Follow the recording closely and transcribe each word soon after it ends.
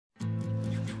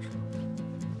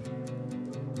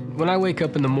When I wake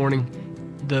up in the morning,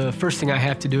 the first thing I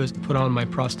have to do is put on my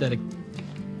prosthetic.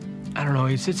 I don't know,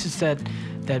 it's just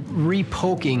that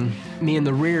re-poking me in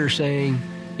the rear saying,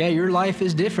 yeah, your life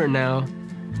is different now,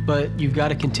 but you've got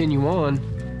to continue on.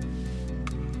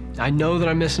 I know that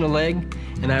I'm missing a leg,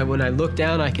 and when I look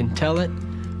down, I can tell it,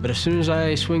 but as soon as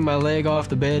I swing my leg off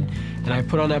the bed and I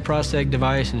put on that prosthetic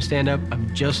device and stand up,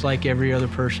 I'm just like every other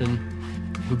person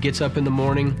who gets up in the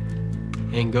morning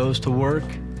and goes to work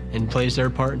and plays their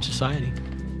part in society.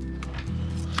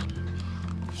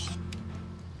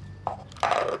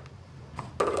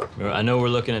 I know we're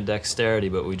looking at dexterity,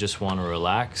 but we just want to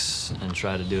relax and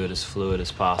try to do it as fluid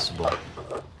as possible.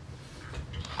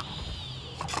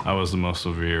 I was the most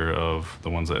severe of the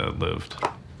ones that had lived.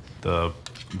 The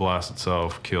blast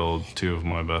itself killed 2 of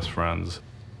my best friends.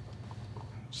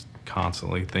 Just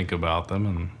constantly think about them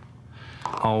and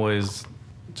always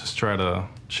just try to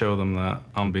show them that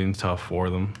I'm being tough for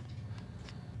them.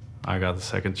 I got the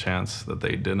second chance that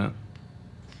they didn't,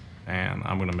 and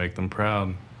I'm gonna make them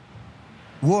proud.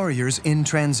 Warriors in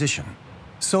transition.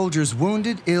 Soldiers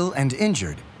wounded, ill, and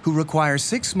injured who require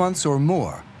 6 months or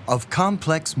more of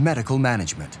complex medical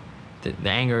management. The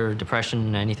anger,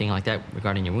 depression, anything like that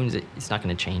regarding your wounds, it's not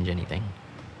going to change anything.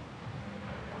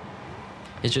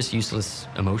 It's just useless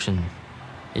emotion.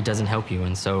 It doesn't help you,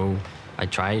 and so I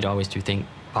tried always to think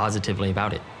positively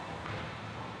about it.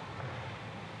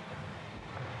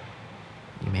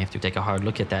 You may have to take a hard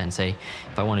look at that and say,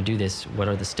 if I want to do this, what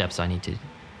are the steps I need to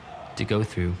go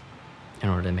through in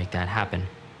order to make that happen?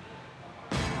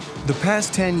 The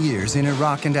past 10 years in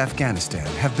Iraq and Afghanistan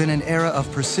have been an era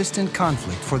of persistent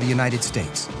conflict for the United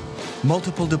States.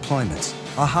 Multiple deployments,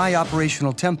 a high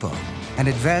operational tempo, and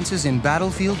advances in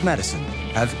battlefield medicine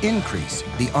have increased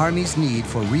the Army's need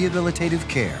for rehabilitative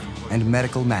care and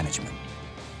medical management.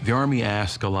 The Army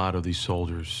asks a lot of these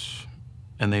soldiers,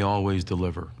 and they always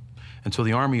deliver. And so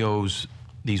the Army owes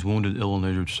these wounded, ill, and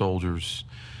injured soldiers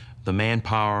the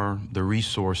manpower, the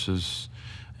resources,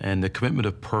 and the commitment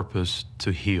of purpose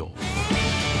to heal.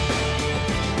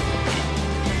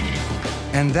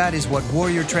 And that is what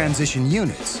Warrior Transition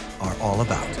Units are all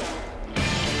about.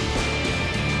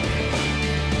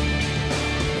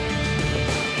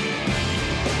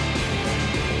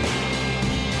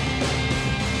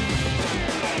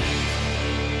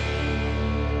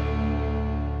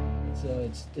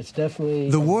 It's definitely...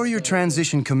 The Warrior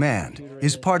Transition Command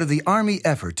is part of the Army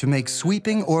effort to make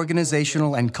sweeping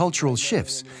organizational and cultural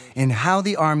shifts in how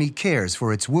the Army cares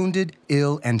for its wounded,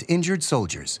 ill, and injured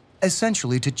soldiers,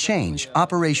 essentially to change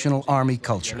operational Army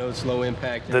culture. I know it's low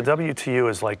impact. The WTU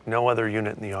is like no other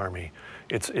unit in the Army.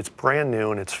 It's brand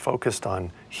new, and it's focused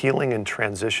on healing and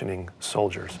transitioning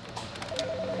soldiers.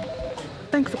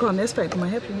 Thanks for calling this fact. Can I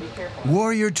help you?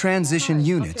 Warrior Transition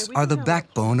Units are the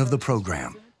backbone of the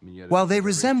program. While they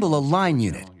resemble a line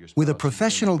unit with a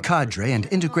professional cadre and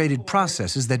integrated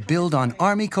processes that build on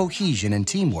Army cohesion and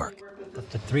teamwork, up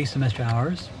to 3 semester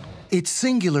hours. Its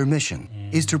singular mission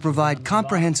is to provide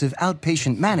comprehensive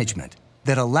outpatient management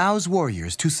that allows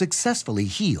warriors to successfully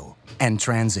heal and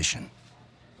transition.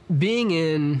 Being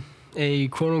in a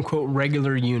quote-unquote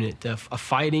regular unit, a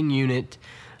fighting unit,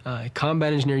 a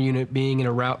combat engineer unit, being in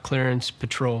a route clearance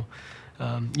patrol,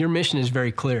 your mission is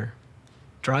very clear.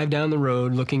 Drive down the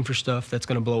road looking for stuff that's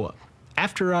going to blow up.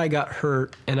 After I got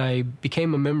hurt and I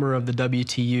became a member of the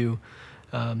WTU,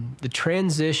 the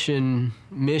transition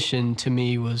mission to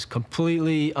me was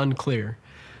completely unclear.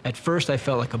 At first, I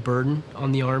felt like a burden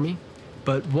on the Army,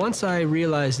 but once I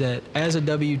realized that as a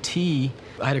WT,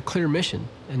 I had a clear mission,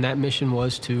 and that mission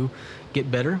was to get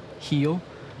better, heal.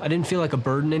 I didn't feel like a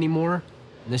burden anymore.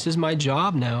 This is my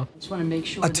job now. Just want to make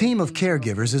sure a team of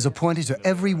caregivers is appointed to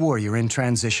every warrior in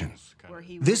transition.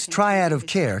 This triad of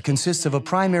care consists of a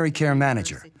primary care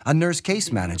manager, a nurse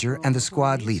case manager, and the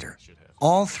squad leader.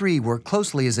 All 3 work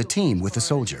closely as a team with the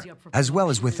soldier, as well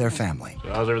as with their family. So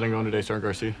how's everything going today, Sergeant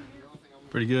Garcia?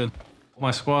 Pretty good.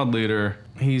 My squad leader,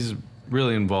 he's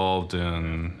really involved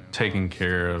in taking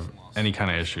care of any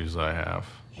kind of issues I have,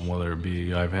 whether it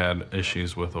be I've had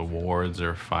issues with awards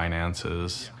or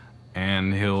finances,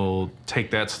 and he'll take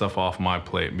that stuff off my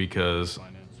plate because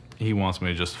he wants me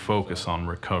to just focus on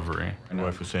recovery. My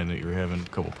wife was saying that you're having a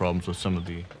couple problems with some of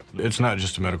the... It's not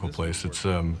just a medical place. It's,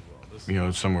 you know,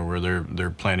 it's somewhere where they're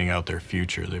planning out their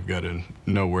future. They've got to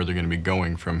know where they're going to be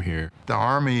going from here. The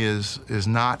Army is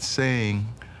not saying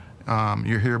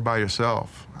you're here by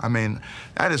yourself. I mean,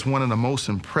 that is one of the most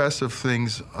impressive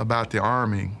things about the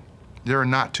Army. There are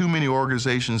not too many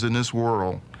organizations in this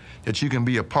world that you can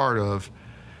be a part of,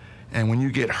 and when you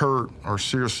get hurt or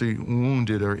seriously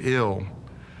wounded or ill,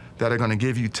 that are going to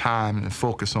give you time and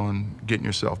focus on getting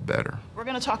yourself better. We're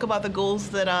going to talk about the goals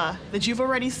that you've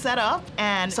already set up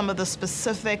and some of the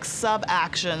specific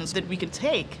sub-actions that we could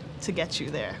take to get you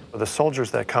there. The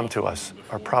soldiers that come to us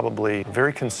are probably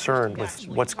very concerned with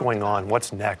what's going on,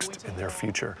 what's next in their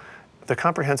future. The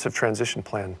comprehensive transition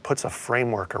plan puts a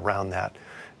framework around that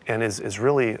and is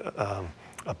really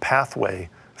a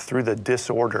pathway through the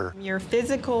disorder. Your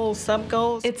physical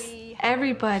sub-goals, it's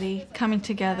everybody coming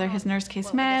together, his nurse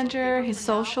case manager, his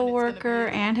social worker,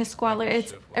 and his squad leader.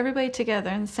 It's everybody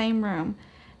together in the same room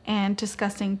and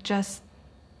discussing just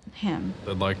him.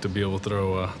 I'd like to be able to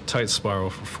throw a tight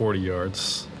spiral for 40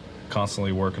 yards,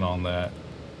 constantly working on that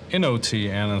in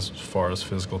OT and as far as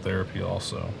physical therapy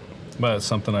also. But it's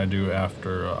something I do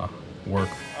after work.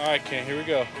 All right, Ken, here we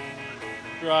go.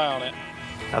 Keep your eye on it.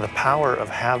 Now, the power of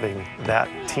having that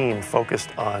team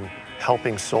focused on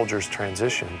helping soldiers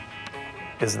transition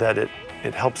is that it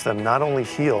helps them not only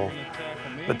heal,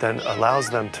 but then allows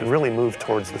them to really move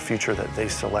towards the future that they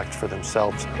select for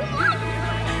themselves.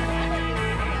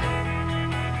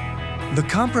 The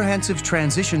Comprehensive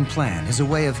Transition Plan is a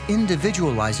way of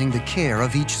individualizing the care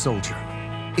of each soldier.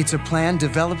 It's a plan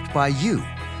developed by you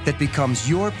that becomes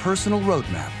your personal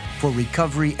roadmap for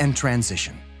recovery and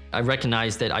transition. I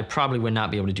recognized that I probably would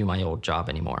not be able to do my old job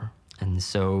anymore. And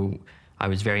so I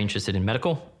was very interested in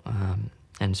medical,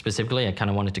 and specifically, I kind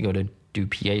of wanted to do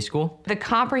PA school. The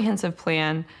comprehensive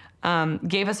plan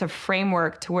gave us a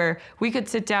framework to where we could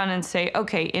sit down and say,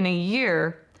 okay, in a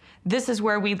year, this is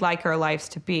where we'd like our lives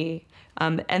to be.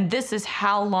 And this is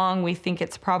how long we think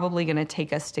it's probably going to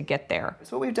take us to get there.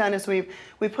 So what we've done is we've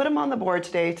put them on the board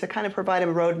today to kind of provide a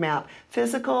roadmap: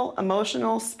 physical,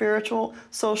 emotional, spiritual,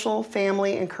 social,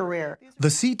 family, and career. The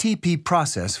CTP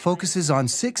process focuses on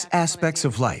 6 aspects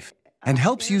of life and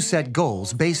helps you set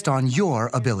goals based on your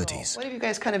abilities. What have you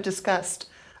guys kind of discussed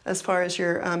as far as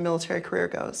your military career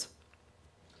goes?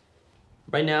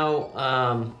 Right now,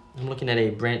 I'm looking at a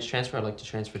branch transfer. I'd like to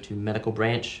transfer to medical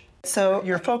branch. So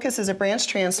your focus is a branch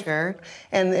transfer,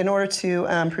 and in order to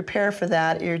prepare for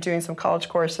that, you're doing some college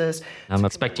courses. I'm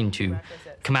expecting to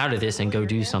come out of this and go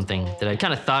do something that I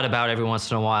kind of thought about every once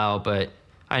in a while, but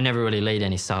I never really laid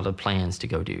any solid plans to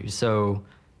go do. So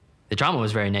the trauma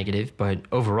was very negative, but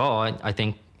overall, I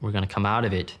think we're going to come out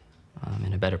of it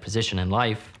in a better position in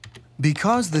life.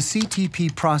 Because the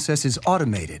CTP process is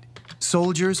automated,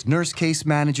 soldiers, nurse case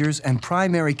managers, and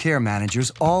primary care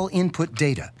managers all input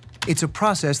data. It's a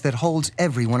process that holds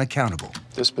everyone accountable.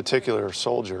 This particular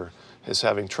soldier is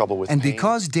having trouble with And pain.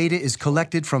 because data is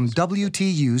collected from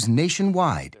WTUs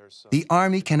nationwide, the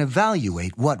Army can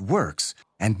evaluate what works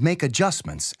and make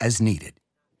adjustments as needed.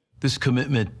 This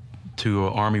commitment to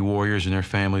Army warriors and their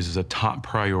families is a top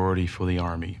priority for the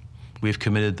Army. We've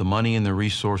committed the money and the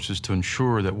resources to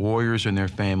ensure that warriors and their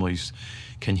families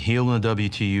can heal in the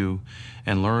WTU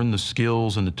and learn the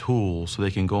skills and the tools so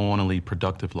they can go on and lead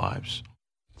productive lives.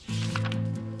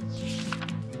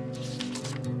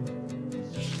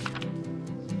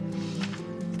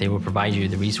 They will provide you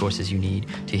the resources you need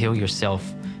to heal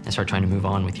yourself and start trying to move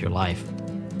on with your life.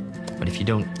 But if you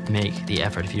don't make the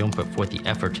effort, if you don't put forth the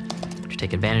effort to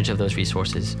take advantage of those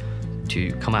resources,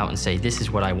 to come out and say, this is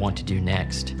what I want to do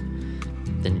next,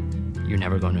 then you're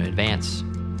never going to advance.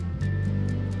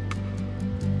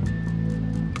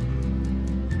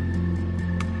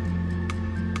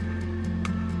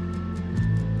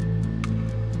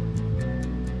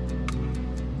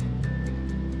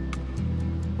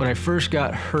 When I first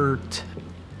got hurt,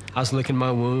 I was licking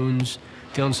my wounds,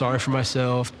 feeling sorry for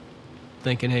myself,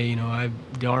 thinking, hey,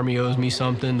 the Army owes me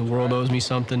something, the world owes me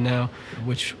something now,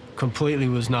 which completely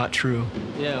was not true.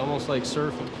 Yeah, almost like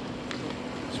surfing.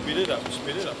 Speed it up,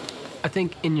 speed it up. I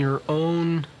think in your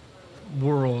own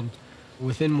world,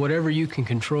 within whatever you can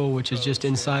control, which is just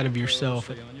inside of yourself,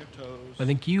 I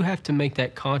think you have to make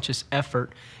that conscious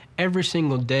effort every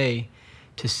single day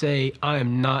to say, I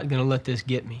am not going to let this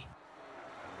get me.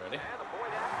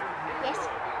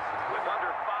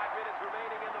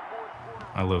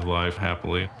 I live life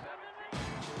happily.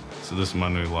 So this is my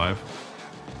new life.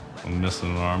 I'm missing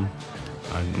an arm.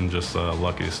 I'm just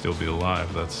lucky to still be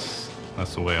alive. That's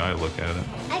the way I look at it.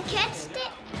 I catched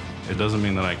it. It doesn't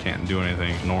mean that I can't do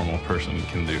anything a normal person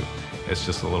can do. It's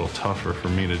just a little tougher for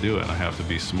me to do it, and I have to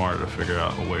be smarter to figure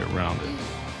out a way around it.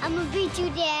 I'm gonna beat you,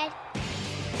 Dad.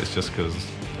 It's just because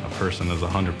a person is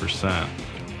 100%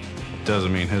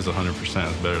 doesn't mean his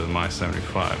 100% is better than my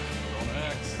 75.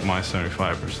 My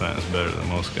 75% is better than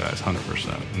most guys,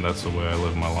 100%, and that's the way I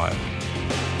live my life.